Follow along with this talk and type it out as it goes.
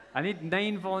I need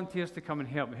 9 volunteers to come and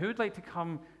help me. Who would like to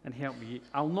come and help me?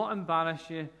 I'll not embarrass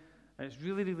you. It's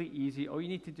really, really easy. All you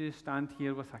need to do is stand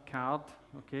here with a card,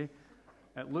 okay?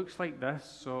 It looks like this,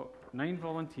 so 9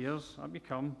 volunteers, up you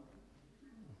come.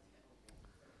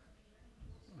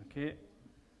 Okay,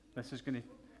 this is going to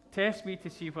test me to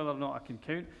see whether or not I can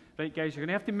count. Right, guys, you're going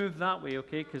to have to move that way,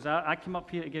 okay? Because I came up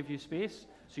here to give you space,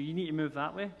 so you need to move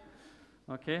that way,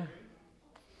 okay?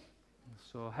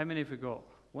 So how many have we got?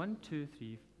 1, 2,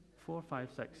 3, 4, 5,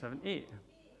 6, 7, 8.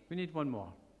 We need one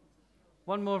more.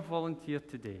 One more volunteer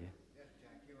today.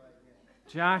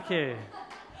 Jackie,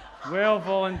 well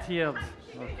volunteered.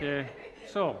 Okay,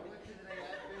 so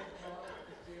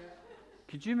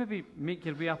could you maybe make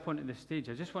your way up onto the stage?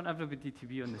 I just want everybody to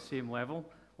be on the same level.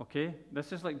 Okay,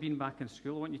 this is like being back in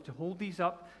school. I want you to hold these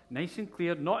up nice and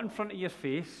clear, not in front of your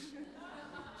face,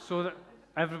 so that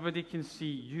everybody can see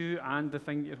you and the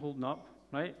thing that you're holding up,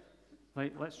 right?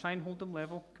 Right, let's try and hold them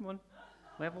level. Come on,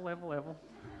 level, level, level.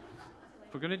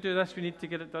 If we're going to do this, we need to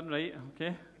get it done right,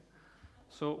 okay?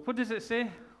 So, what does it say?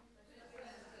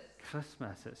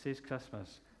 Christmas. It says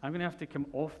Christmas. I'm going to have to come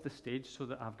off the stage so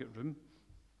that I've got room,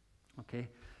 okay,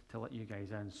 to let you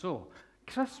guys in. So,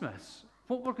 Christmas.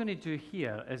 What we're going to do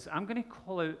here is I'm going to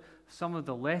call out some of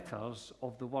the letters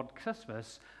of the word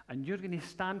Christmas, and you're going to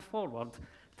stand forward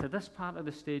to this part of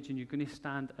the stage, and you're going to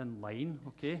stand in line,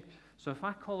 okay? So if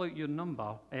I call out your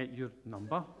number,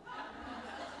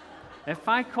 if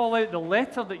I call out the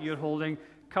letter that you're holding,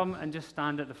 come and just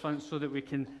stand at the front so that we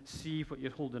can see what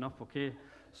you're holding up, okay?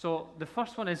 So the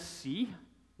first one is C.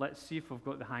 Let's see if we've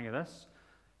got the hang of this.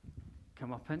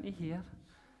 Come up into here.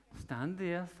 Stand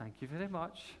there. Thank you very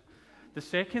much. The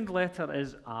second letter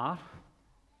is R.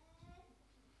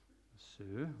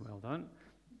 Sue, well done.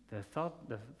 The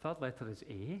third letter is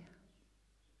A.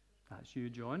 That's you,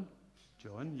 John.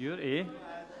 John, you're A.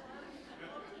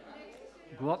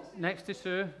 Go up next to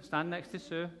Sue. Stand next to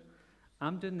Sue.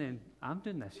 I'm doing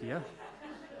this here.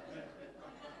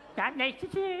 Stand next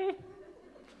to Sue.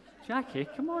 Jackie,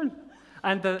 come on.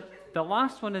 And the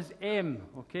last one is M,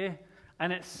 okay?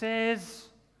 And it says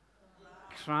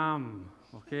cram,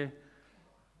 okay?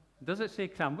 Does it say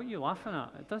cram? What are you laughing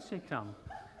at? It does say cram.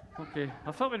 Okay.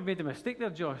 I thought we'd made a mistake there,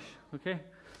 Josh, okay?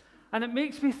 And it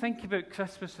makes me think about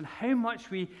Christmas and how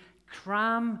much we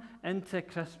cram into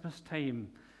Christmas time.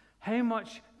 How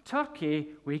much turkey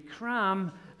we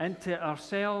cram into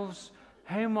ourselves.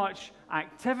 How much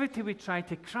activity we try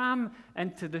to cram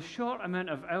into the short amount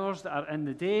of hours that are in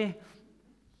the day.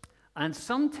 And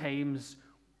sometimes,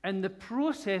 in the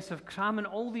process of cramming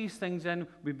all these things in,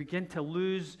 we begin to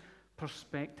lose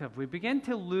perspective. We begin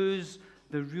to lose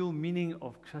the real meaning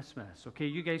of Christmas. Okay,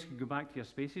 you guys can go back to your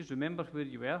spaces. Remember where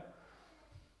you were.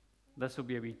 This will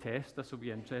be a wee test. This will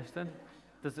be interesting.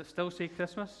 Does it still say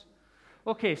Christmas?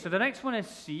 Okay, so the next one is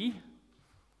C.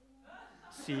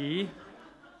 C.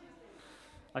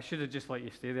 I should have just let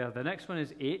you stay there. The next one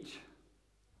is H.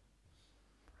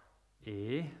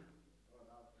 A.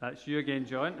 That's you again,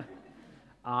 John.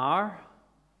 R.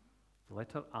 The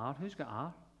letter R. Who's got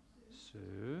R?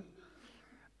 Sue.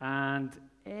 And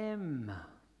M.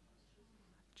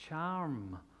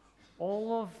 Charm.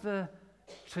 All of the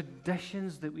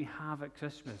traditions that we have at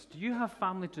Christmas. Do you have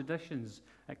family traditions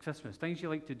at Christmas? Things you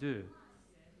like to do?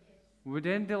 Would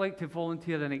anybody like to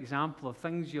volunteer an example of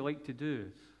things you like to do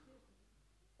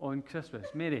on Christmas?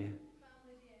 Mary?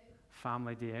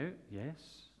 Family day out.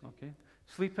 Yes. Okay.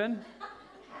 Sleeping?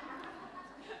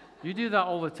 You do that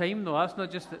all the time, though. That's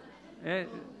not just...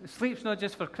 sleep's not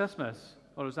just for Christmas.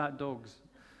 Or is that dogs?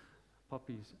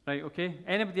 Puppies. Right, okay.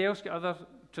 Anybody else got other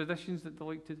traditions that they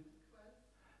like to do?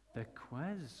 The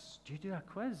quiz. Do you do a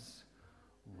quiz?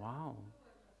 Wow.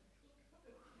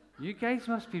 You guys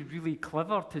must be really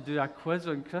clever to do a quiz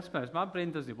on Christmas. My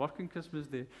brain doesn't work on Christmas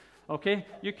Day. Okay,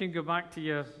 you can go back to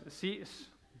your seats,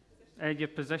 your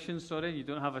positions, sorry. You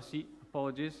don't have a seat.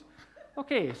 Apologies.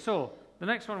 Okay, so the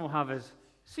next one we'll have is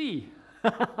C.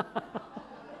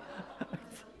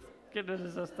 Couldn't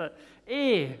resist it.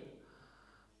 A.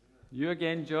 You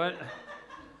again, John.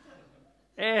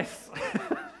 S.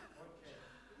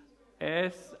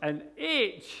 S and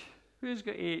H. Who's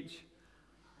got H?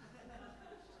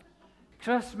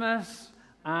 Christmas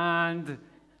and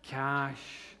cash,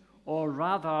 or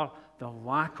rather the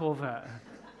lack of it.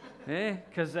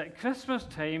 Because at Christmas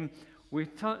time, we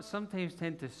sometimes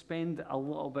tend to spend a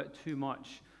little bit too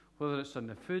much, whether it's on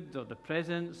the food or the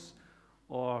presents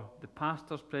or the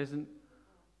pastor's present.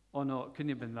 Oh no, it couldn't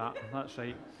have been that. That's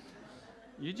right.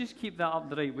 You just keep that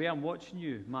up the right way. I'm watching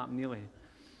you, Matt Neely.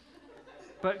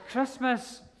 But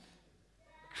Christmas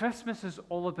is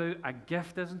all about a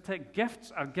gift, isn't it?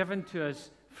 Gifts are given to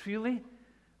us freely.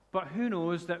 But who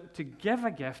knows that to give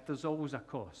a gift, there's always a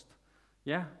cost.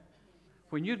 Yeah?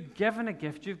 When you're given a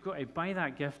gift, you've got to buy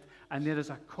that gift, and there is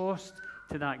a cost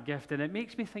to that gift. And it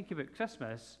makes me think about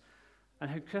Christmas and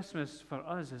how Christmas for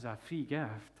us is a free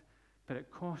gift, but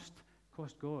it cost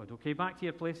God. Okay, back to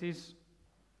your places.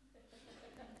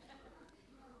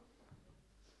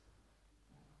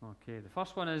 Okay, the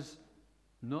first one is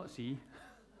not C.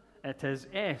 It is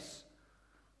S.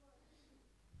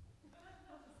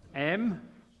 M.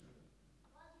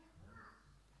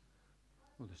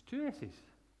 Oh, there's two S's.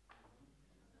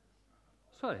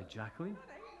 Sorry, Jacqueline.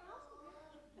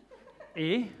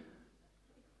 A.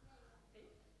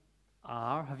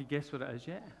 R. Have you guessed what it is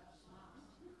yet?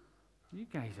 You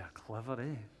guys are clever,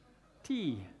 eh?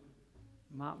 T.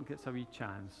 Martin gets a wee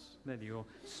chance. There you go.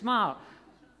 Smart.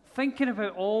 Thinking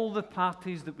about all the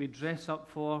parties that we dress up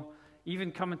for,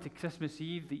 even coming to Christmas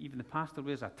Eve, even the pastor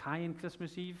wears a tie on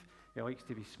Christmas Eve. He likes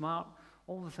to be smart.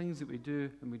 All the things that we do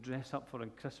and we dress up for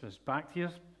on Christmas. Back to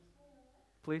your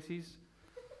places.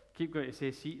 Keep going to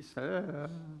say seats.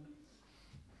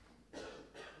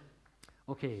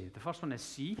 Okay, the first one is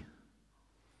C.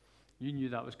 You knew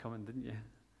that was coming, didn't you?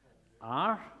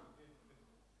 R.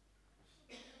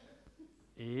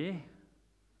 A.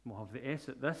 We'll have the S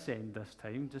at this end this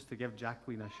time, just to give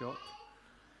Jacqueline a shot.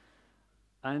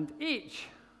 And H.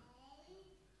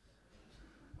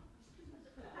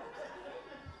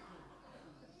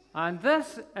 And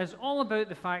this is all about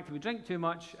the fact that we drink too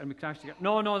much and we crash the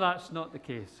car. No, that's not the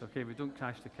case. Okay, we don't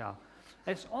crash the car.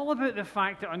 It's all about the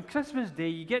fact that on Christmas Day,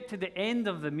 you get to the end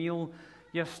of the meal,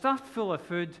 you're stuffed full of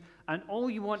food, and all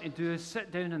you want to do is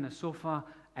sit down on the sofa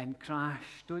and crash,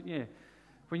 don't you?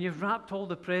 When you've wrapped all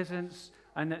the presents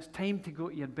and it's time to go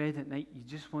to your bed at night, you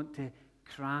just want to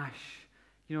crash.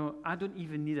 You know, I don't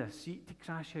even need a seat to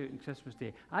crash out on Christmas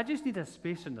Day. I just need a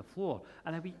space on the floor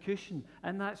and a wee cushion,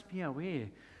 and that's me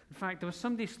away. In fact, there was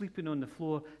somebody sleeping on the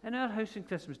floor in our house on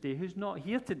Christmas Day who's not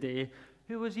here today,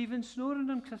 who was even snoring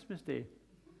on Christmas Day.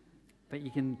 But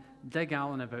you can dig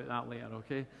Alan about that later,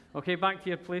 okay? Okay, back to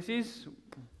your places.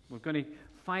 We're going to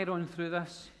fire on through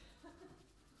this.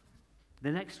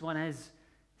 The next one is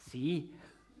C.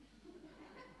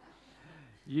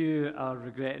 You are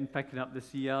regretting picking up the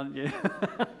C, aren't you?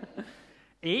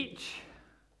 H.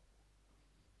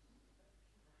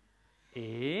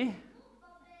 A.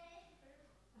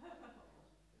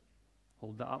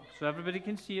 Hold that up so everybody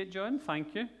can see it, John.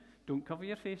 Thank you. Don't cover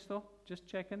your face, though. Just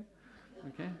checking.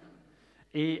 Okay.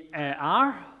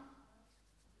 R.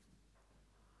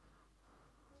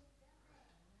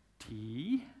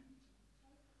 T.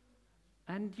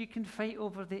 And you can fight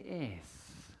over the S.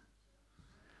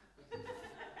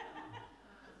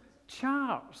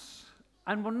 Charts.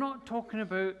 And we're not talking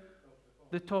about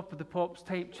the Top of the Pops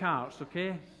type charts,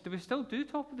 okay? Do we still do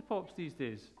Top of the Pops these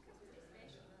days?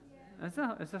 Is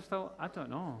there still? I don't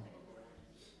know.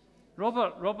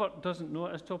 Robert doesn't know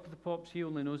it as Top of the Pops. He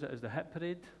only knows it as the Hit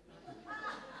Parade.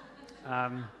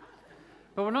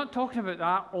 But we're not talking about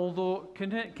that, although, does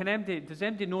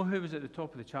MD know who was at the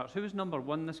top of the charts? Who was number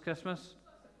one this Christmas?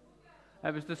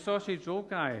 It was the sausage roll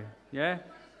guy, yeah?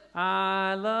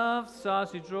 I love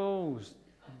sausage rolls.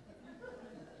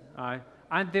 Aye.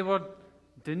 And they were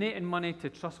donating money to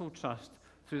Trussell Trust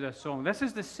through this song. This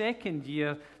is the second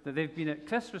year that they've been at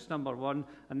Christmas number one,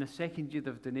 and the second year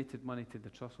they've donated money to the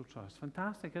Trussell Trust.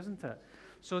 Fantastic, isn't it?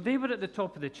 So they were at the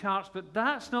top of the charts, but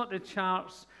that's not the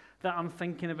charts that I'm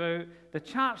thinking about. The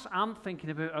charts I'm thinking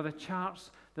about are the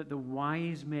charts that the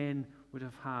wise men would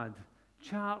have had.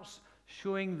 Charts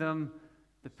showing them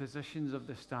the positions of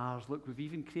the stars. Look, we've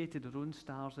even created our own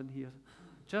stars in here.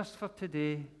 Just for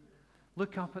today,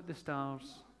 look up at the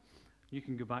stars. You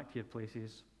can go back to your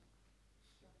places.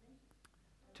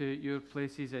 To your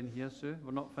places in here, Sue.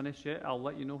 We're not finished yet. I'll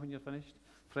let you know when you're finished.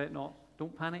 Fret not.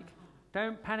 Don't panic.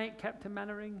 Don't panic, Captain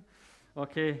Mannering.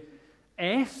 Okay.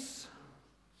 S.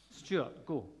 Stuart,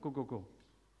 go.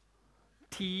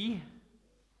 T.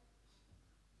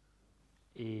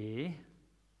 A.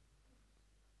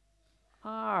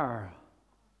 R.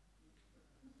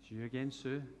 It's you again,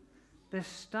 Sue. The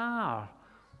star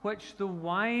which the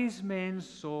wise men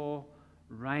saw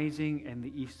rising in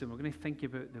the east. And we're going to think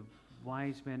about the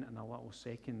wise men in a little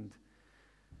second.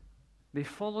 They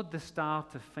followed the star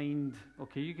to find.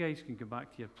 Okay, you guys can go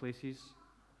back to your places.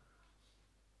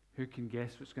 Who can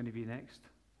guess what's going to be next?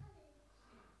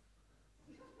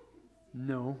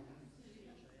 No.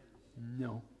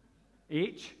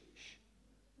 H. Shh.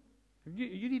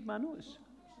 You read my notes.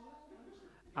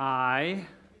 I.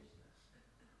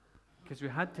 Because we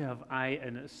had to have I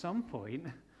in at some point.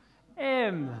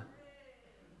 M.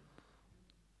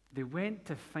 They went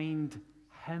to find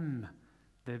him,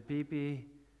 the baby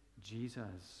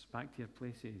Jesus. Back to your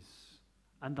places.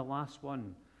 And the last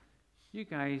one. You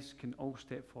guys can all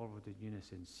step forward in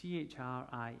unison.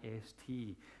 Christ.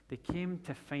 They came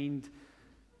to find...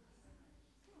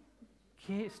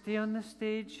 Kate, stay on the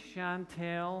stage.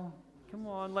 Chantel. Come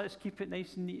on, let's keep it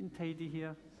nice and neat and tidy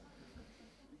here.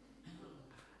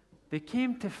 They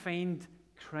came to find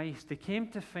Christ. They came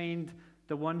to find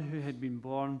the one who had been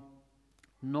born,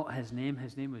 not his name.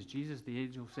 His name was Jesus. The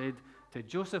angel said to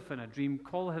Joseph in a dream,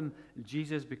 call him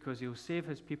Jesus because he'll save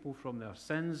his people from their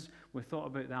sins. We thought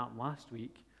about that last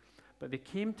week. But they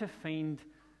came to find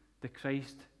the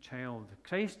Christ child.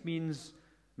 Christ means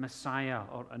Messiah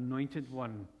or anointed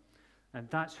one. And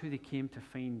that's who they came to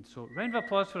find. So, round of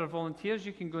applause for our volunteers.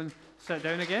 You can go and sit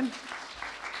down again.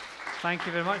 Thank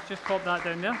you very much. Just pop that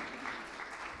down there.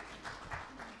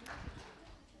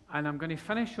 And I'm going to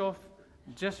finish off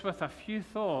just with a few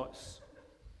thoughts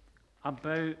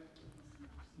about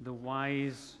the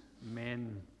wise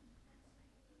men.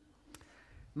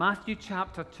 Matthew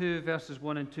chapter 2, verses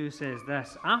 1 and 2 says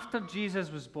this. After Jesus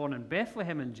was born in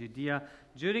Bethlehem in Judea,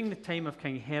 during the time of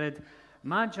King Herod,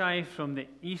 Magi from the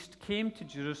east came to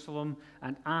Jerusalem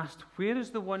and asked, where is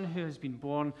the one who has been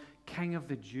born King of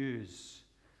the Jews?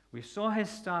 We saw his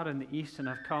star in the east and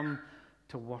have come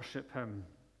to worship him.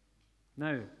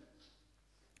 Now,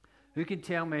 who can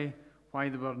tell me why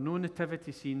there were no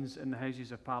nativity scenes in the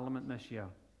Houses of Parliament this year?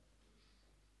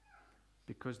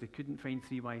 Because they couldn't find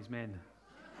three wise men.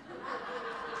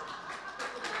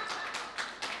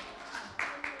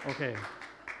 Okay.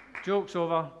 Joke's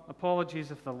over.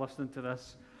 Apologies if they're listening to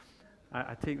this.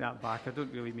 I take that back. I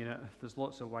don't really mean it. There's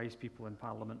lots of wise people in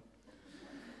Parliament.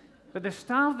 But the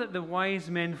star that the wise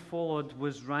men followed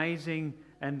was rising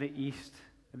in the east.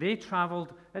 They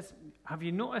travelled. Have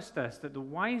you noticed this? That the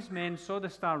wise men saw the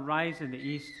star rise in the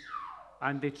east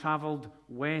and they travelled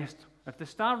west. If the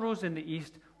star rose in the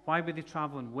east, why were they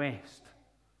travelling west?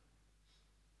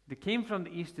 They came from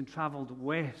the east and travelled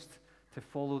west to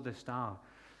follow the star.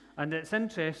 And it's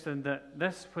interesting that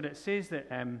this, when it says that,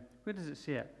 where does it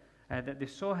say it? That they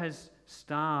saw his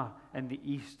star in the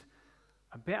east.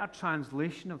 A better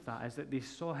translation of that is that they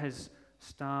saw his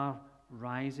star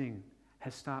rising,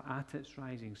 his star at its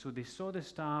rising. So they saw the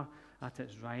star at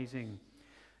its rising.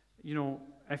 You know,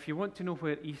 if you want to know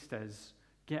where east is,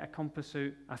 get a compass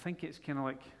out. I think it's kind of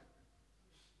like,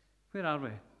 where are we?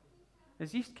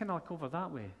 Is east kind of like over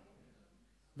that way?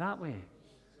 That way.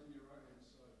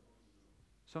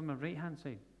 So on my right-hand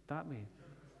side, that way.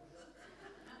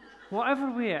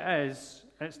 Whatever way it is,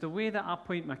 it's the way that I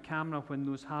point my camera when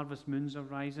those harvest moons are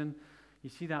rising. You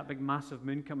see that big massive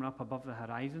moon coming up above the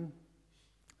horizon?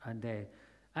 And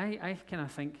I kind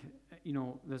of think, you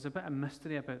know, there's a bit of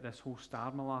mystery about this whole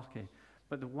star malarkey.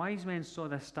 But the wise men saw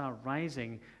this star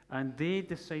rising, and they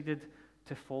decided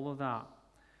to follow that.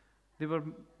 They were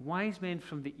wise men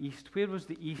from the east. Where was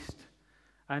the east?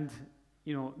 And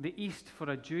you know, the east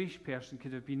for a Jewish person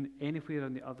could have been anywhere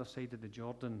on the other side of the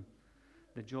Jordan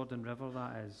River,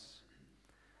 that is.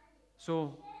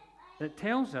 So it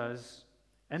tells us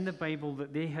in the Bible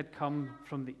that they had come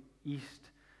from the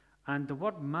east. And the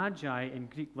word magi in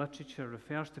Greek literature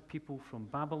refers to people from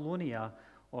Babylonia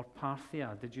or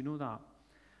Parthia. Did you know that?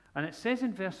 And it says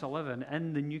in verse 11,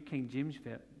 in the New King James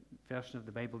version of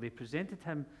the Bible, they presented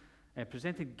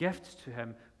gifts to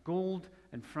him, gold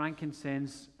and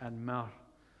frankincense and myrrh.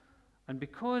 And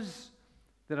because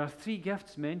there are three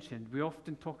gifts mentioned, we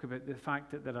often talk about the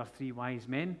fact that there are three wise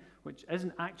men, which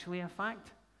isn't actually a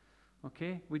fact.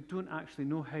 Okay? We don't actually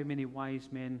know how many wise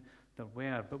men there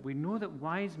were, but we know that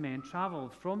wise men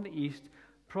traveled from the east,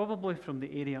 probably from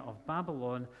the area of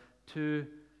Babylon, to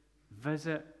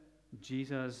visit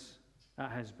Jesus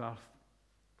at his birth.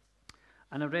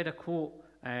 And I read a quote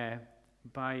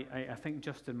by, I think,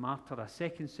 Justin Martyr, a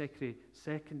second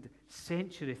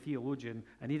century theologian.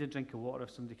 I need a drink of water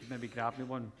if somebody could maybe grab me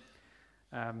one.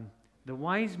 The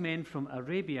wise men from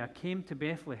Arabia came to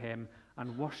Bethlehem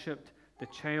and worshipped the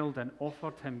child and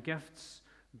offered him gifts,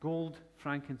 gold,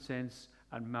 frankincense,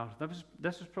 and myrrh.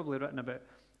 This was probably written about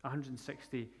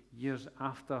 160 years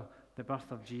after the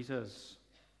birth of Jesus.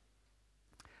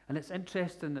 And it's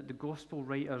interesting that the gospel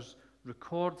writers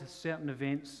record certain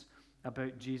events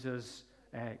about Jesus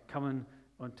coming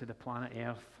onto the planet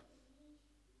Earth.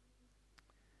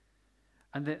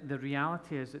 And the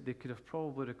reality is that they could have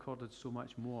probably recorded so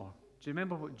much more. Do you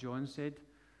remember what John said?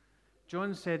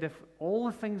 John said if all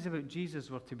the things about Jesus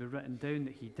were to be written down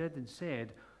that he did and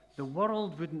said, the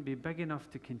world wouldn't be big enough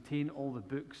to contain all the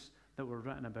books that were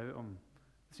written about him.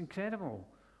 It's incredible.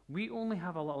 We only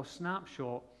have a little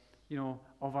snapshot, you know,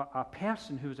 of a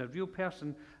person who was a real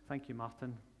person. Thank you,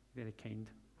 Martin. Very kind.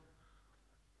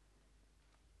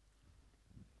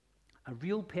 a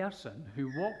real person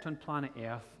who walked on planet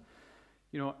Earth.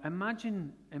 You know,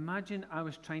 imagine I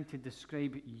was trying to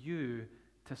describe you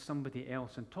to somebody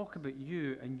else and talk about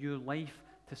you and your life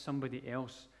to somebody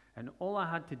else. And all I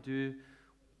had to do,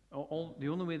 the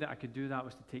only way that I could do that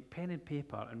was to take pen and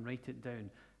paper and write it down.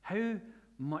 How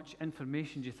much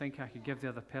information do you think I could give the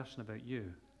other person about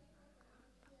you?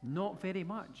 Not very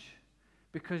much.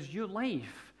 Because your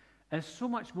life is so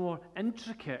much more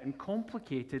intricate and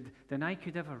complicated than I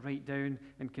could ever write down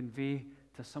and convey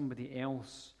to somebody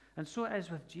else. And so it is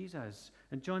with Jesus.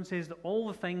 And John says that all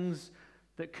the things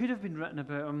that could have been written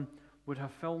about him would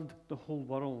have filled the whole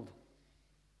world.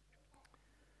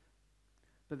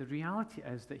 But the reality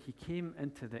is that he came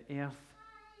into the earth,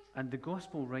 and the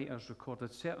gospel writers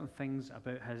recorded certain things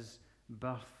about his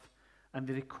birth. And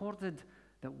they recorded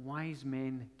that wise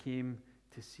men came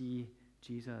to see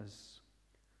Jesus.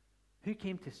 Who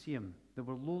came to see him? There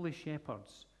were lowly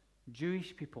shepherds,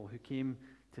 Jewish people who came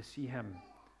to see him.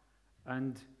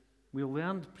 And we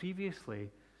learned previously,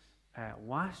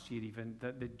 last year even,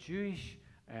 that the Jewish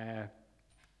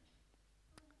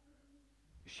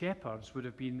shepherds would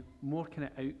have been more kind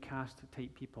of outcast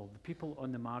type people, the people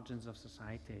on the margins of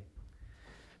society.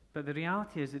 But the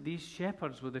reality is that these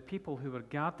shepherds were the people who were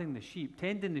guarding the sheep,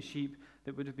 tending the sheep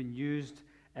that would have been used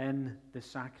in the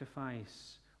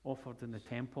sacrifice offered in the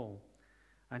temple.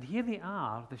 And here they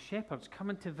are, the shepherds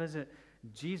coming to visit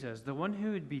Jesus, the one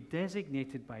who would be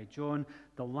designated by John,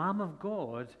 the Lamb of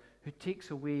God who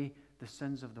takes away the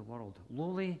sins of the world.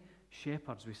 Lowly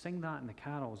shepherds, we sing that in the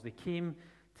carols. They came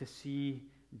to see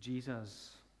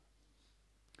Jesus.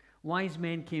 Wise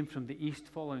men came from the east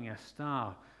following a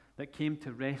star that came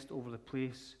to rest over the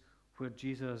place where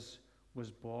Jesus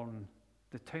was born.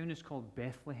 The town is called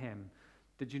Bethlehem.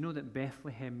 Did you know that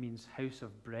Bethlehem means house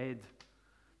of bread?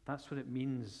 That's what it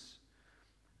means.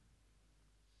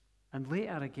 And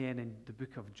later again in the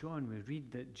book of John, we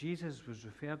read that Jesus was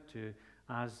referred to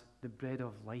as the bread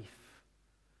of life.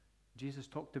 Jesus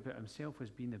talked about himself as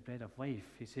being the bread of life.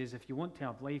 He says, if you want to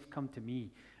have life, come to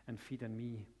me and feed on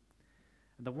me.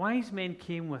 And the wise men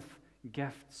came with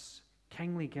gifts,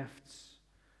 kingly gifts.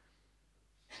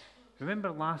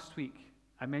 Remember last week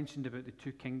I mentioned about the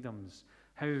two kingdoms,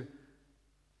 how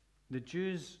the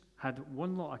Jews had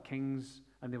one lot of kings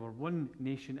and they were one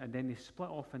nation, and then they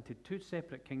split off into two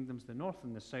separate kingdoms, the north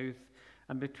and the south.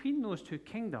 And between those two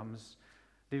kingdoms,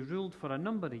 they ruled for a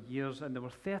number of years, and there were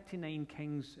 39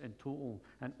 kings in total.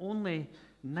 And only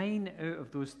 9 out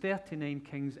of those 39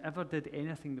 kings ever did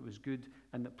anything that was good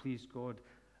and that pleased God.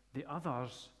 The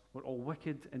others were all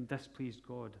wicked and displeased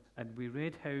God. And we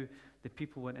read how the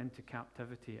people went into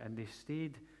captivity, and they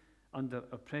stayed under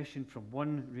oppression from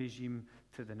one regime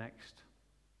to the next.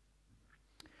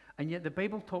 And yet the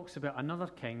Bible talks about another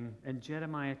king in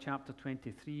Jeremiah chapter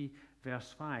 23,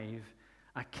 verse 5,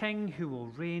 a king who will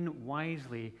reign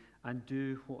wisely and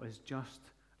do what is just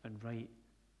and right.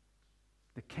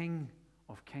 The King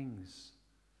of Kings,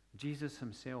 Jesus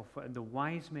himself, and the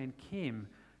wise men came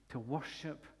to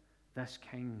worship this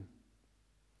king.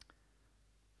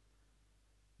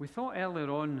 We thought earlier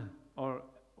on, or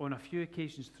on a few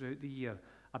occasions throughout the year,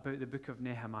 about the book of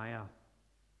Nehemiah.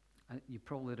 You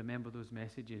probably remember those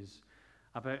messages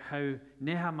about how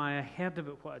Nehemiah heard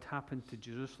about what had happened to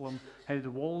Jerusalem, how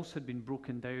the walls had been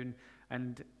broken down,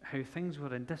 and how things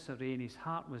were in disarray, and his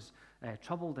heart was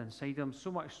troubled inside him,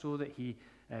 so much so that he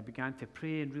began to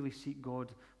pray and really seek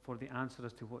God for the answer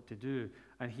as to what to do.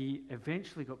 And he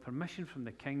eventually got permission from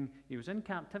the king. He was in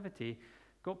captivity,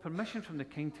 got permission from the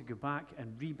king to go back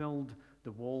and rebuild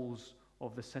the walls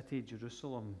of the city,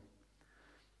 Jerusalem.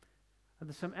 And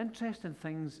there's some interesting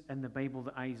things in the Bible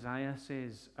that Isaiah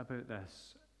says about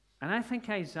this. And I think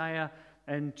Isaiah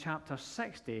in chapter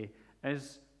 60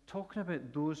 is talking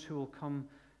about those who will come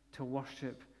to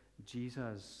worship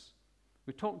Jesus.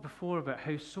 We talked before about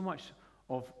how so much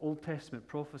of Old Testament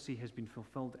prophecy has been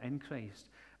fulfilled in Christ.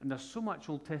 And there's so much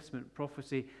Old Testament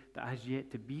prophecy that has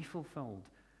yet to be fulfilled.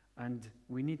 And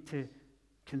we need to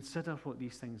consider what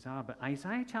these things are. But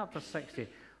Isaiah chapter 60,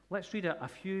 let's read a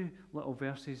few little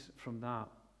verses from that.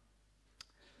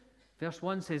 Verse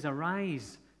 1 says,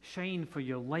 "Arise, shine, for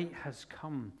your light has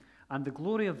come, and the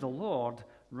glory of the Lord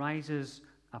rises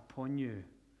upon you."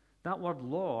 That word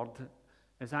Lord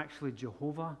is actually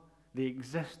Jehovah, the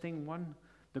existing one.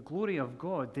 The glory of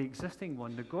God, the existing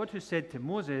one. The God who said to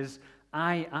Moses,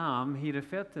 "I am," he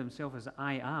referred to himself as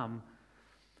 "I am."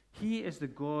 He is the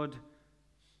God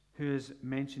who is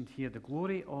mentioned here. The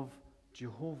glory of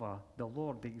Jehovah, the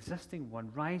Lord, the existing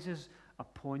one, rises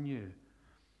upon you.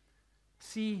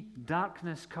 See,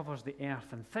 darkness covers the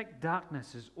earth, and thick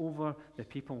darkness is over the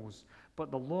peoples.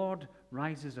 but the Lord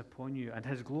rises upon you, and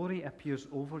his glory appears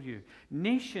over you.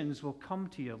 Nations will come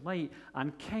to your light,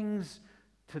 and kings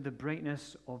to the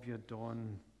brightness of your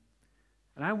dawn.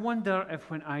 And I wonder if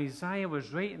when Isaiah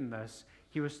was writing this,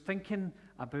 he was thinking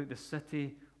about the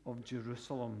city of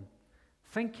Jerusalem.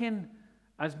 Thinking,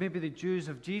 as maybe the Jews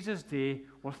of Jesus' day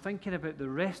were thinking about the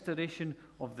restoration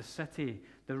of the city,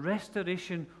 the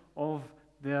restoration of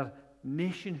their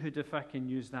nationhood, if I can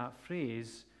use that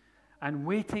phrase, and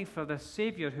waiting for this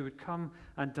Savior who would come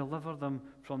and deliver them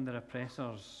from their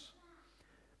oppressors.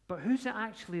 But who's it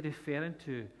actually referring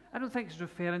to? I don't think it's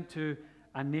referring to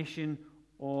a nation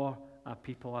or a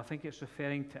people. I think it's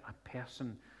referring to a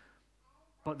person.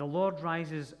 But the Lord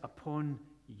rises upon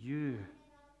you,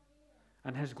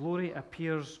 and his glory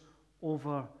appears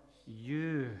over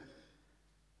you.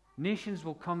 Nations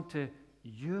will come to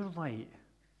your light.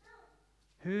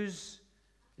 Who's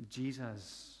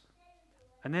Jesus?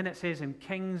 And then it says, "And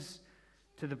kings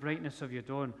to the brightness of your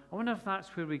dawn." I wonder if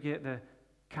that's where we get the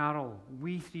carol,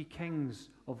 "We three kings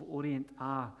of Orient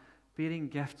are, bearing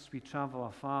gifts we travel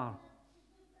afar."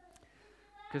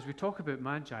 Because we talk about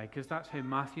magi, because that's how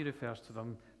Matthew refers to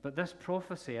them. But this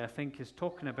prophecy, I think, is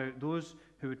talking about those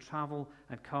who would travel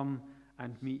and come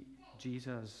and meet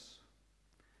Jesus.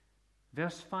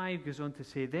 Verse 5 goes on to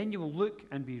say, "Then you will look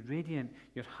and be radiant.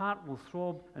 Your heart will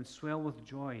throb and swell with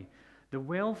joy. The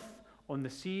wealth on the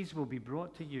seas will be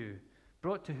brought to you."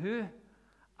 Brought to who?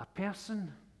 A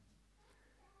person.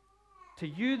 "To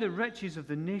you the riches of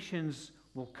the nations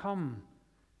will come."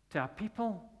 To a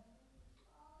people?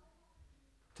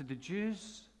 To the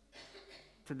Jews?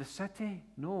 To the city?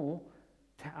 No,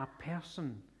 to a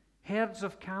person. "Herds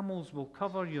of camels will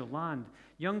cover your land,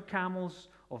 young camels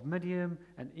of Midian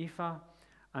and Ephah,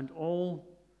 and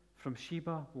all from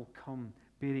Sheba will come,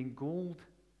 bearing gold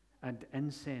and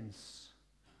incense."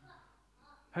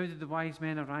 How did the wise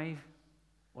men arrive?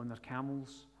 On their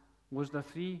camels. Was there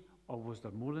 3 or was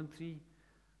there more than 3?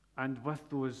 And with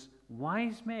those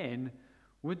wise men,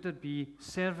 would there be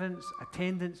servants,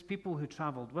 attendants, people who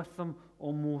traveled with them?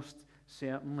 Almost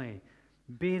certainly.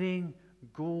 Bearing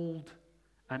gold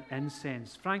and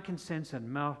incense. Frankincense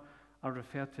and myrrh are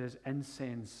referred to as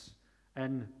incense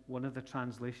in one of the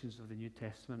translations of the New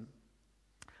Testament.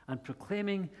 And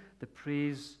proclaiming the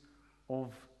praise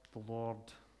of the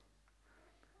Lord.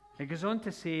 It goes on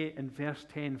to say in verse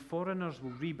 10, "Foreigners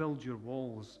will rebuild your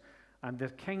walls, and their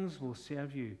kings will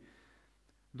serve you.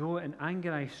 Though in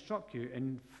anger I struck you,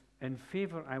 in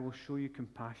favor I will show you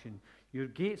compassion. Your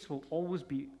gates will always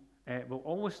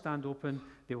stand open.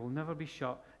 They will never be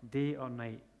shut, day or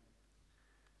night,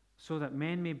 so that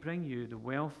men may bring you the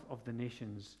wealth of the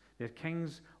nations, their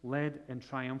kings led in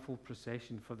triumphal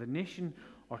procession. For the nation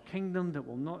or kingdom that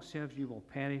will not serve you will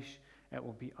perish. It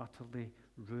will be utterly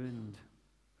ruined."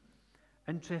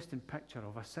 Interesting picture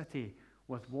of a city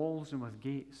with walls and with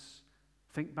gates.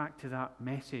 Think back to that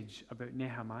message about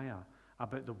Nehemiah,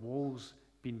 about the walls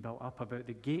being built up, about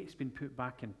the gates being put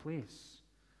back in place.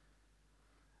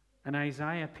 And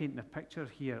Isaiah painting a picture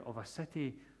here of a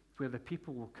city where the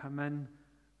people will come in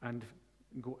and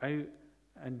go out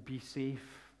and be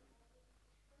safe.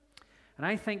 And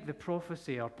I think the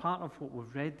prophecy, or part of what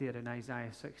we've read there in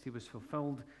Isaiah 60, was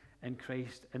fulfilled in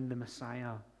Christ, in the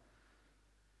Messiah.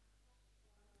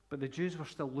 But the Jews were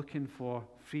still looking for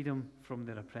freedom from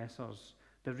their oppressors,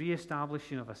 the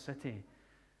re-establishing of a city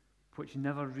which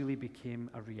never really became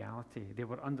a reality. They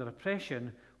were under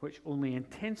oppression, which only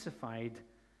intensified,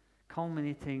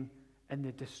 culminating in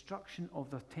the destruction of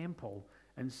their temple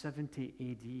in 70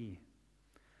 AD.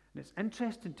 And it's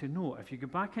interesting to note, if you go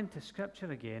back into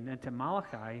Scripture again, into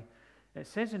Malachi, it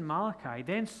says in Malachi,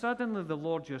 "Then suddenly the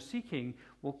Lord you're seeking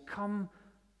will come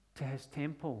to his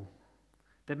temple.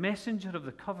 The messenger of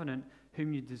the covenant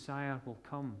whom you desire will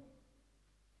come."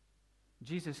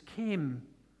 Jesus came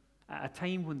at a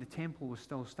time when the temple was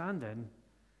still standing,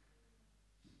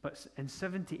 but in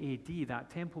 70 AD that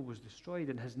temple was destroyed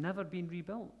and has never been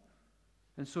rebuilt.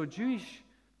 And so Jewish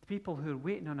people who are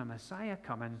waiting on a Messiah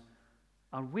coming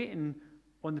are waiting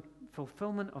on the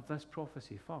fulfillment of this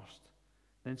prophecy first.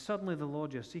 Then suddenly the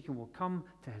Lord you're seeking will come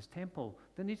to his temple.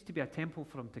 There needs to be a temple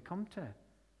for him to come to.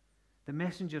 The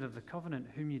messenger of the covenant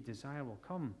whom you desire will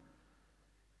come.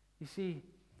 You see,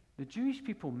 the Jewish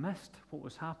people missed what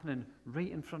was happening right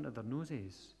in front of their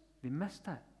noses. They missed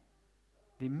it.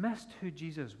 They missed who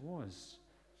Jesus was.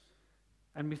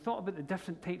 And we thought about the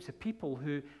different types of people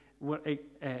who were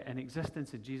in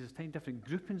existence in Jesus' time, different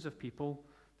groupings of people,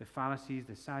 the Pharisees,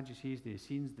 the Sadducees, the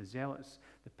Essenes, the Zealots,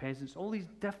 the peasants, all these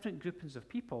different groupings of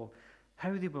people,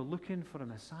 how they were looking for a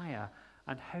Messiah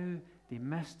and how they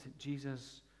missed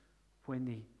Jesus when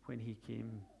he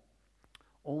came.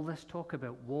 All this talk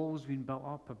about walls being built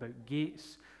up, about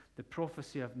gates, the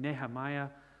prophecy of Nehemiah,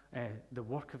 the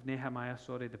work of Nehemiah,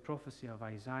 the prophecy of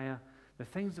Isaiah, the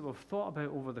things that we've thought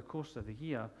about over the course of the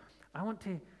year, I want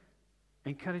to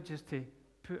encourage us to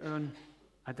put on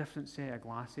a different set of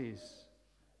glasses,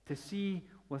 to see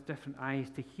with different eyes,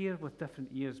 to hear with different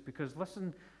ears, because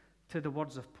listen to the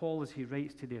words of Paul as he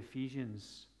writes to the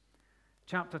Ephesians.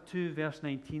 Chapter 2, verse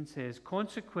 19 says,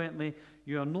 "Consequently,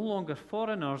 you are no longer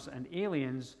foreigners and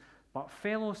aliens, but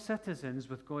fellow citizens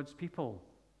with God's people,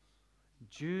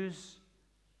 Jews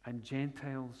and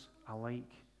Gentiles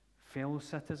alike, fellow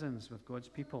citizens with God's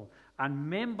people, and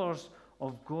members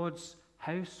of God's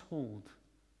household."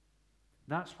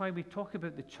 That's why we talk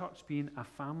about the church being a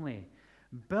family,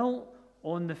 built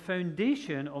on the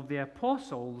foundation of the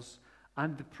apostles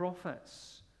and the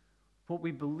prophets. What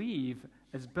we believe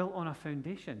is built on a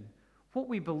foundation. What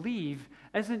we believe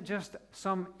isn't just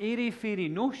some airy-fairy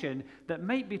notion that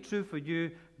might be true for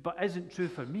you but isn't true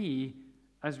for me,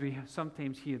 as we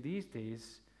sometimes hear these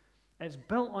days. It's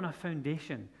built on a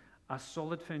foundation, a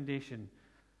solid foundation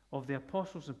of the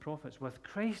apostles and prophets, with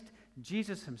Christ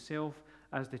Jesus himself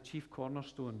as the chief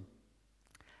cornerstone.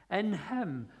 In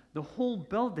him, the whole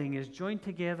building is joined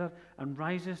together and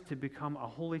rises to become a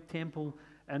holy temple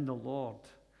in the Lord.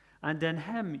 And in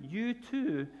him, you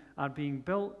too are being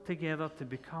built together to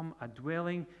become a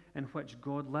dwelling in which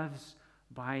God lives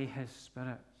by his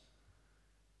Spirit.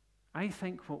 I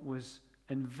think what was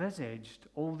envisaged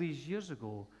all these years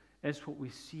ago is what we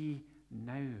see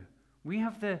now. We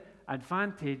have the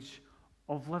advantage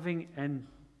of living in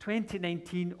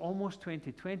 2019, almost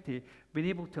 2020, being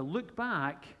able to look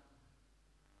back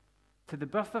to the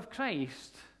birth of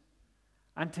Christ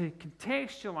and to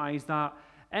contextualize that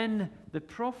in the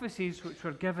prophecies which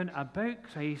were given about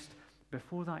Christ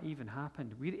before that even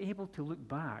happened. We're able to look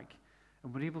back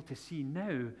and we're able to see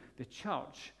now the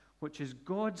church, which is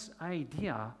God's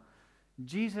idea.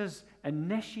 Jesus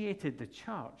initiated the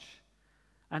church,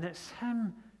 and it's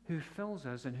him who fills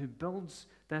us and who builds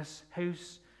this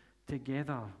house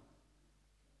together.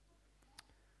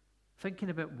 Thinking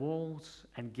about walls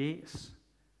and gates,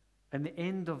 in the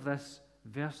end of this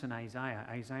verse in Isaiah,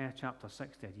 Isaiah chapter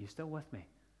 60, are you still with me?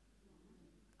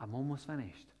 I'm almost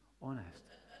finished, honest.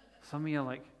 Some of you are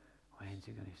like, when's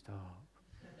he going to stop?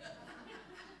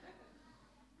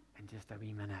 In just a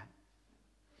wee minute.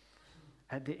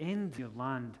 At the end of your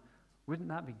land, wouldn't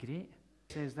that be great?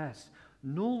 It says this,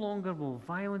 no longer will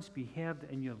violence be heard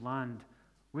in your land.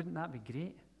 Wouldn't that be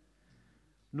great?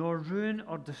 Nor ruin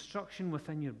or destruction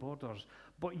within your borders,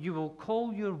 but you will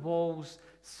call your walls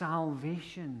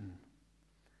salvation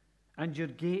and your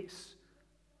gates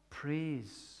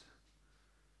praise.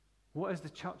 What is the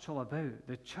church all about?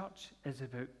 The church is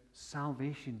about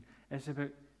salvation. It's about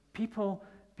people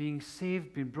being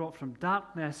saved, being brought from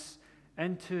darkness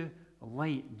into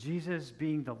light. Jesus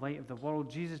being the light of the world.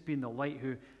 Jesus being the light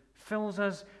who fills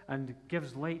us and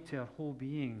gives light to our whole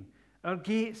being. Our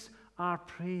gates are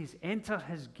praise. Enter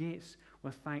his gates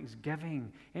with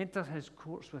thanksgiving. Enter his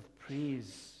courts with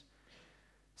praise.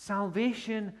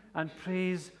 Salvation and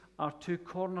praise are two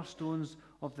cornerstones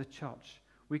of the church.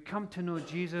 We come to know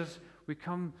Jesus. We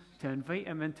come to invite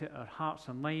him into our hearts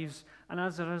and lives. And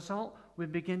as a result, we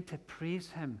begin to praise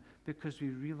him because we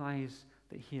realize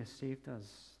that he has saved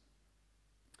us.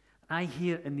 I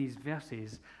hear in these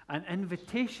verses an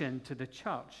invitation to the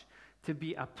church to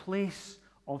be a place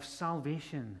of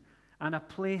salvation and a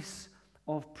place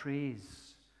of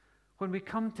praise. When we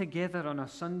come together on a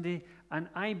Sunday, and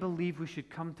I believe we should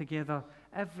come together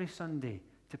every Sunday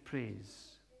to praise.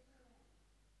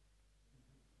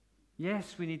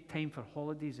 Yes, we need time for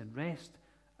holidays and rest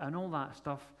and all that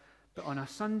stuff, but on a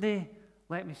Sunday,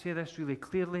 let me say this really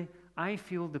clearly, I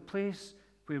feel the place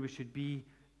where we should be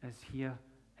is here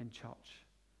in church.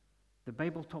 The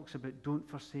Bible talks about don't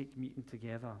forsake meeting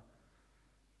together.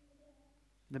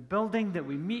 The building that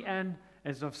we meet in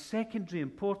is of secondary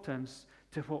importance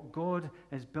to what God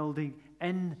is building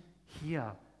in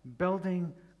here.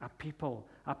 Building a people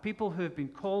who have been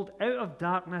called out of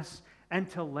darkness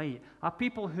into light, a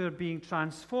people who are being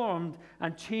transformed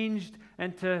and changed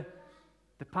into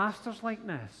the pastor's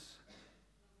likeness,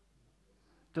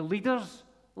 the leader's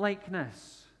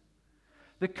likeness,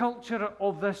 the culture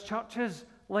of this church's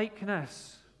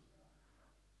likeness.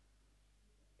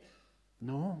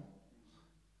 No.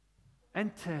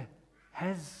 Into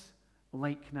his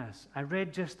likeness. I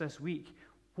read just this week,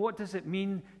 what does it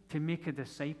mean to make a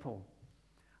disciple?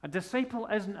 A disciple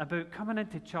isn't about coming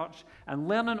into church and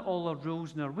learning all our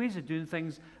rules and our ways of doing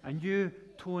things and you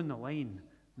toeing the line.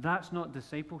 That's not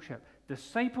discipleship.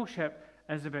 Discipleship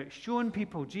is about showing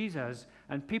people Jesus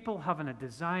and people having a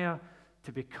desire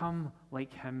to become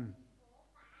like him.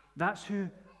 That's who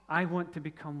I want to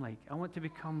become like. I want to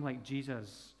become like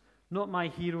Jesus. Not my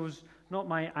heroes, not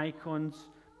my icons,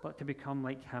 but to become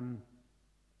like him.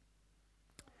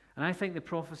 And I think the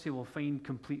prophecy will find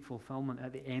complete fulfillment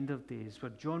at the end of days,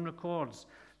 where John records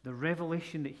the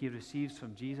revelation that he receives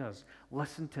from Jesus.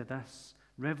 Listen to this.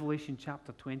 Revelation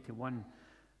chapter 21,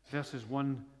 verses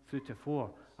 1 through to 4.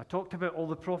 I talked about all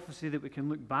the prophecy that we can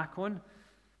look back on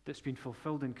that's been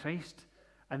fulfilled in Christ.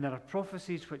 And there are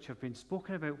prophecies which have been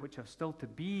spoken about which have still to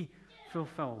be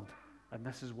fulfilled. And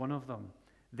this is one of them.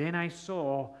 Then I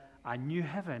saw a new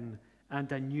heaven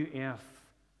and a new earth.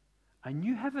 A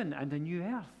new heaven and a new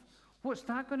earth. What's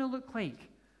that going to look like?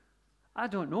 I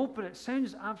don't know, but it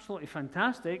sounds absolutely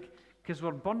fantastic because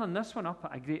we're burning this one up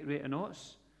at a great rate of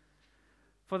knots.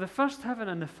 For the first heaven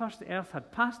and the first earth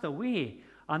had passed away,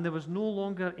 and there was no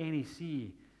longer any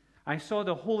sea. I saw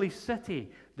the holy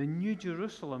city, the new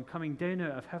Jerusalem, coming down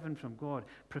out of heaven from God,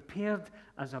 prepared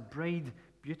as a bride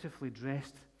beautifully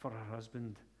dressed for her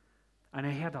husband. And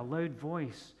I heard a loud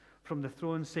voice from the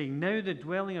throne saying, "Now the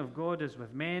dwelling of God is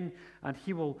with men, and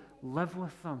he will live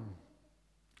with them."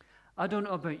 I don't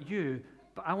know about you,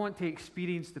 but I want to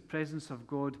experience the presence of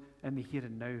God in the here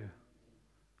and now.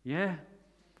 Yeah?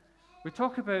 We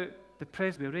talk about the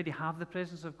presence. We already have the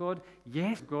presence of God.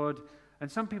 Yes, God.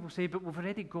 And some people say, but we've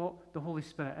already got the Holy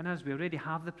Spirit in us. We already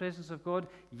have the presence of God.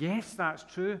 Yes, that's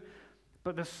true.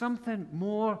 But there's something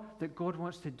more that God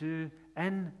wants to do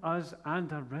in us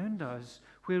and around us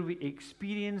where we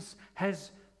experience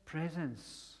his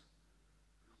presence.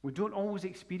 We don't always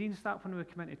experience that when we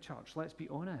come into church, let's be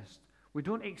honest. We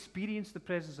don't experience the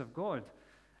presence of God.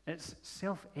 It's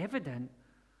self-evident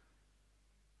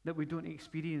that we don't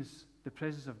experience the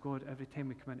presence of God every time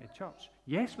we come into church.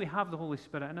 Yes, we have the Holy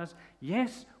Spirit in us.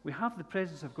 Yes, we have the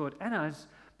presence of God in us,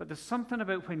 but there's something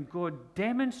about when God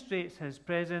demonstrates his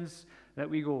presence that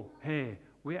we go, hey,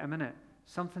 wait a minute,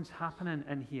 something's happening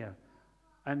in here.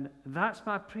 And that's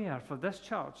my prayer for this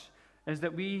church, is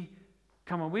that we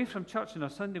come away from church on a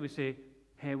Sunday, we say,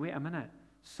 hey, wait a minute,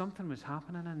 something was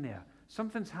happening in there.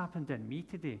 Something's happened in me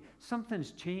today.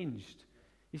 Something's changed.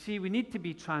 You see, we need to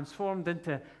be transformed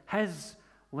into his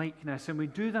likeness, and we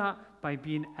do that by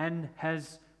being in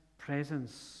his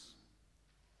presence.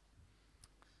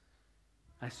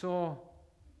 I saw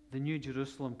the new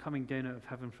Jerusalem coming down out of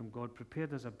heaven from God,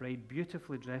 prepared as a bride,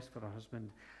 beautifully dressed for her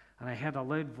husband. And I heard a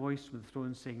loud voice from the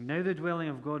throne saying, "Now the dwelling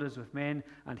of God is with men,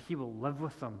 and he will live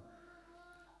with them."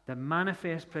 The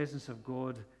manifest presence of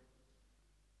God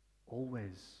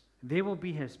always. They will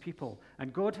be his people,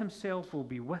 and God himself will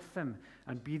be with them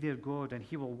and be their God, and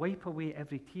he will wipe away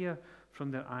every tear from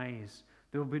their eyes.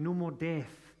 There will be no more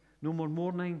death, no more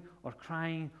mourning or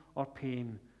crying or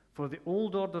pain, for the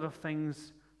old order of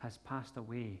things has passed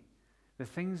away. The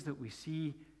things that we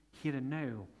see here and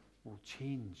now will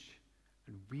change,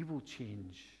 and we will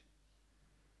change.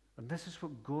 And this is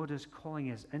what God is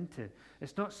calling us into.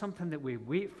 It's not something that we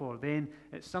wait for then,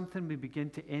 it's something we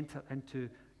begin to enter into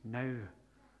now.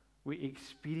 We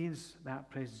experience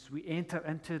that presence. We enter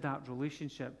into that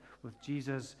relationship with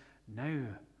Jesus now,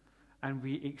 and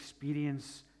we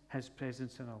experience his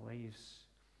presence in our lives.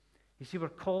 You see, we're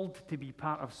called to be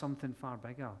part of something far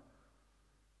bigger.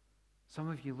 Some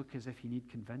of you look as if you need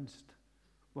convinced.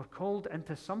 We're called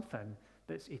into something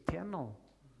that's eternal.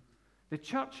 The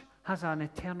church has an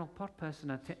eternal purpose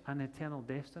and an eternal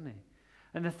destiny.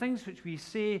 And the things which we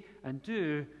say and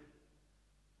do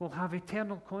will have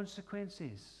eternal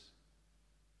consequences.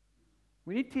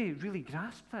 We need to really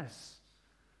grasp this.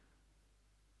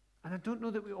 And I don't know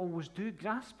that we always do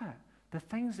grasp it. The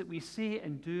things that we say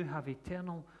and do have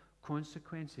eternal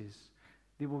consequences.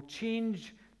 They will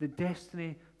change the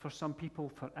destiny for some people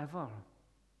forever.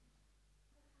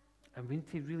 And we need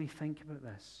to really think about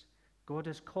this. God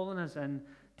is calling us in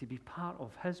to be part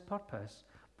of his purpose,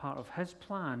 part of his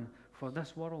plan for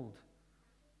this world.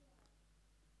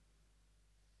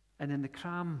 And in the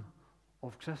cram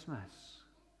of Christmas,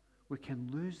 we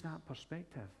can lose that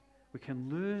perspective. We can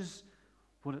lose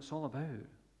what it's all about.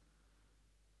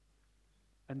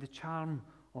 And the charm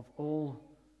of all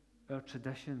our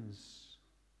traditions.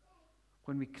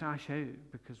 When we crash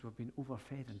out because we've been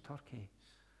overfed in Turkey.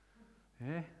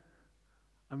 Yeah?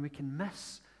 And we can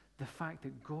miss the fact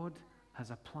that God has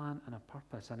a plan and a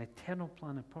purpose, an eternal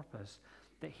plan and purpose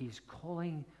that he's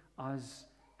calling us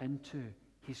into.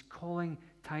 He's calling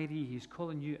Tyree, he's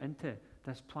calling you into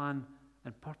this plan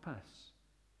and purpose.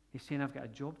 He's saying, I've got a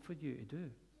job for you to do.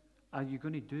 Are you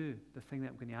going to do the thing that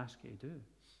I'm going to ask you to do?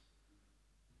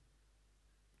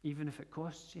 Even if it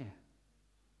costs you.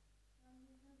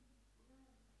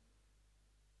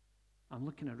 I'm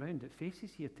looking around at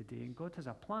faces here today, and God has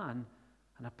a plan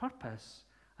and a purpose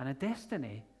and a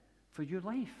destiny for your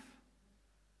life.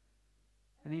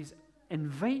 And He's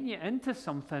inviting you into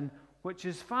something which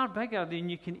is far bigger than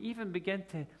you can even begin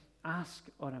to ask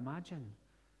or imagine.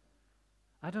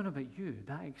 I don't know about you,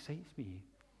 that excites me.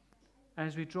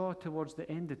 As we draw towards the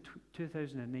end of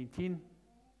 2019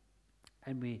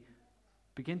 and we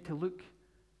begin to look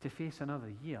to face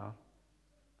another year,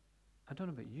 I don't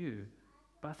know about you,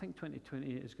 but I think 2020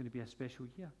 is going to be a special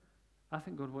year. I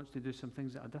think God wants to do some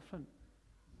things that are different.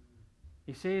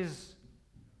 He says,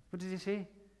 what does He say?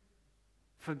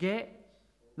 Forget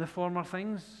the former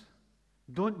things.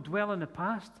 Don't dwell in the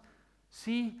past.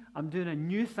 See, I'm doing a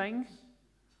new thing.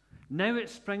 Now it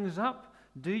springs up.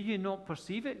 Do you not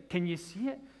perceive it? Can you see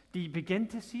it? Do you begin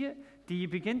to see it? Do you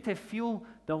begin to feel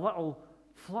the little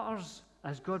flutters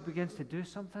as God begins to do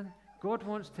something? God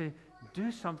wants to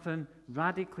do something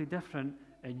radically different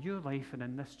in your life and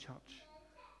in this church.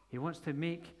 He wants to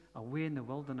make a way in the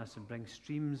wilderness and bring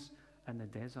streams in the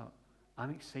desert.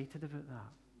 I'm excited about that.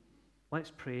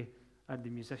 Let's pray, and the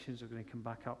musicians are going to come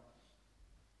back up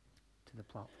to the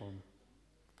platform.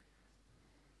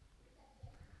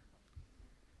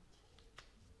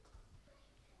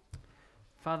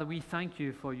 Father, we thank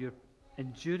you for your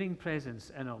enduring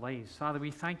presence in our lives. Father,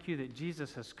 we thank you that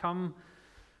Jesus has come,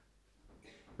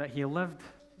 that He lived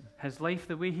His life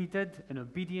the way He did in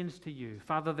obedience to you.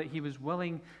 Father, that He was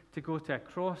willing to go to a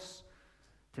cross,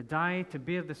 to die, to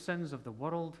bear the sins of the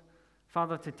world.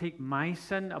 Father, to take my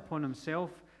sin upon Himself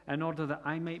in order that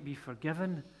I might be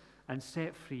forgiven and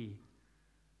set free.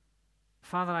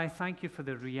 Father, I thank you for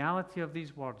the reality of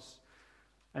these words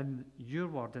in your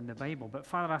word in the Bible. But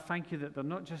Father, I thank you that they're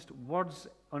not just words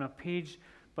on a page,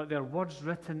 but they're words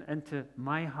written into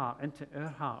my heart, into our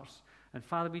hearts. And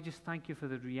Father, we just thank you for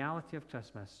the reality of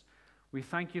Christmas. We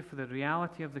thank you for the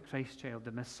reality of the Christ child,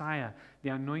 the Messiah, the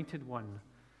anointed one.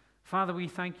 Father, we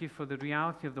thank you for the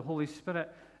reality of the Holy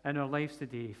Spirit in our lives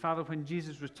today. Father, when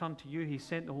Jesus returned to you, He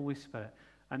sent the Holy Spirit,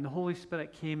 and the Holy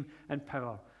Spirit came in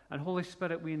power. And Holy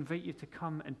Spirit, we invite you to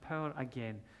come in power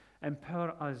again.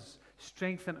 Empower us,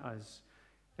 strengthen us,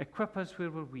 equip us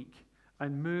where we're weak,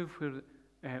 and move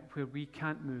where we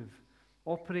can't move.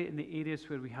 Operate in the areas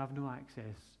where we have no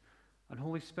access. And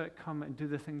Holy Spirit, come and do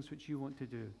the things which you want to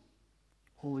do.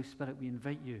 Holy Spirit, we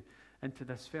invite you into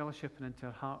this fellowship and into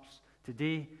our hearts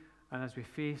today, and as we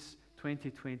face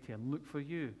 2020 and look for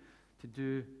you to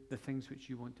do the things which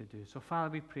you want to do. So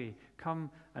Father, we pray, come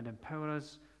and empower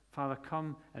us. Father,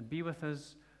 come and be with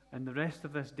us in the rest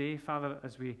of this day. Father,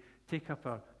 as we take up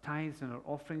our tithes and our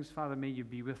offerings, Father, may you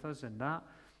be with us in that.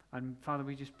 And Father,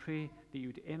 we just pray that you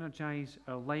would energize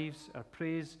our lives, our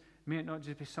praise. May it not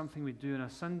just be something we do on a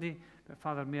Sunday, but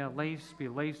Father, may our lives be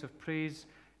lives of praise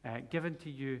given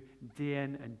to you day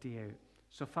in and day out.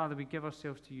 So Father, we give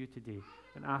ourselves to you today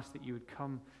and ask that you would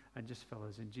come and just fill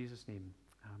us. In Jesus' name,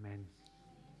 amen.